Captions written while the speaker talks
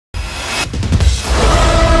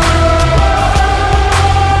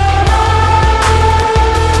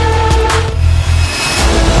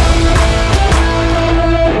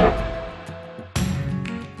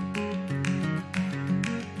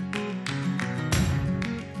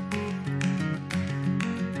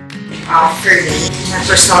For me, my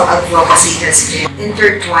personal advocacy has been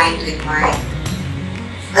intertwined with my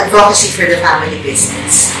advocacy for the family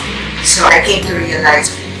business. So I came to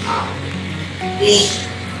realize being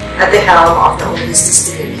at the helm of the oldest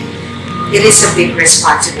distillery, it is a big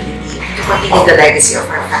responsibility to continue the legacy of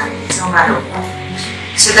our families, no matter what.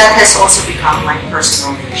 So that has also become my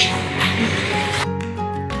personal mission.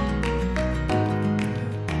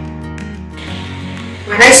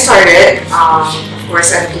 When I started, of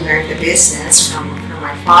course, I had to learn the business from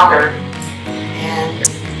my father, and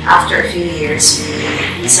after a few years,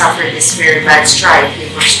 we suffered this very bad strike,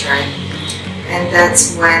 labor strike, and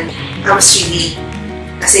that's when I was really,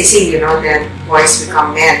 as I say, that boys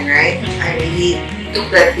become men, right? I really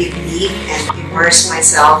took that big leap and immersed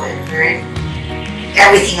myself and learned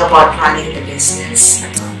everything about running the business.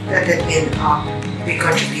 That had been a big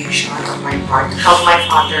contribution on my part to help my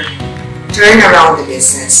father turn around the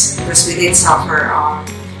business, because we did suffer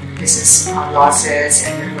business losses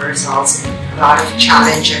and reversals and a lot of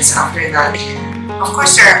challenges after that. Of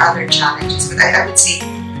course, there are other challenges, but I would say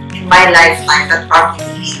in my lifetime that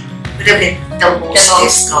probably would have been the most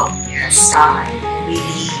difficult. Yes, I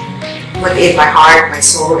really put in my heart, my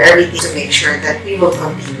soul, everything to make sure that we will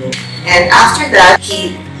continue. And after that,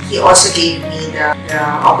 he also gave me the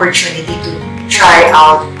opportunity to try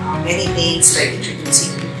out many things, like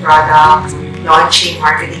introducing new products, launching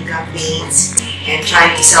marketing campaigns, and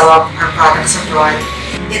trying to sell up our products abroad.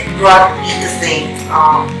 It brought me to think,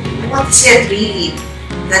 what is it really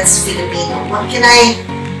that's Filipino? What can I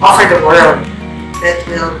offer the world that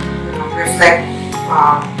will reflect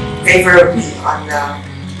favorably on the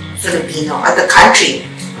Filipino, on the country,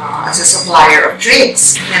 as a supplier of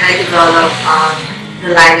drinks? And I developed the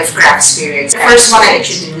line of craft spirits. The first one I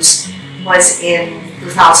introduced was in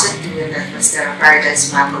 2002, and that was the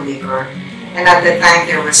Paradise Mango Liquor. And at the time,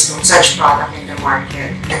 there was no such product in the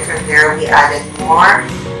market. And from there, we added more.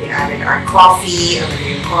 We added our coffee,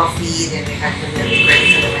 American coffee, then we had the liquid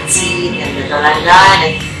calamansi, and the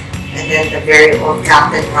dalandan, and then the very old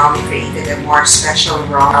Captain Rum created a more special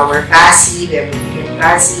rum, our Basi, the American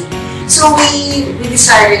Basi. So we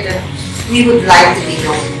decided that we would like to be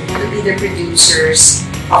known to be the producers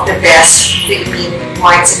of the best Philippine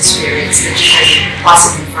wines and spirits that you can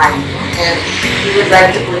possibly find. And we would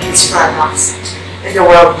like to put these products in the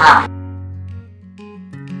world map.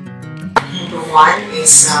 Number one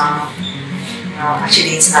is,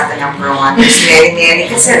 actually it's not the number one. There's many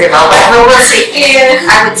kasi, di ba? But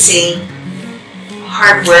I would say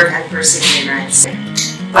hard work and perseverance.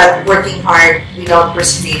 But working hard without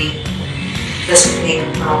persevering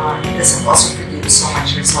doesn't also produce so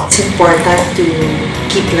much results. It's important to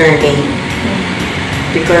keep learning,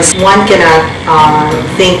 because one cannot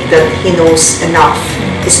think that he knows enough.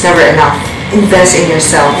 It's never enough. Invest in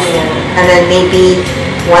yourself. And then maybe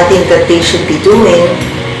one thing that they should be doing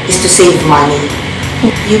is to save money.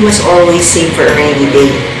 You must always save for a rainy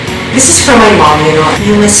day. This is from my mom,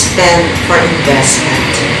 you must spend for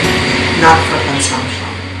investment, not for consumption.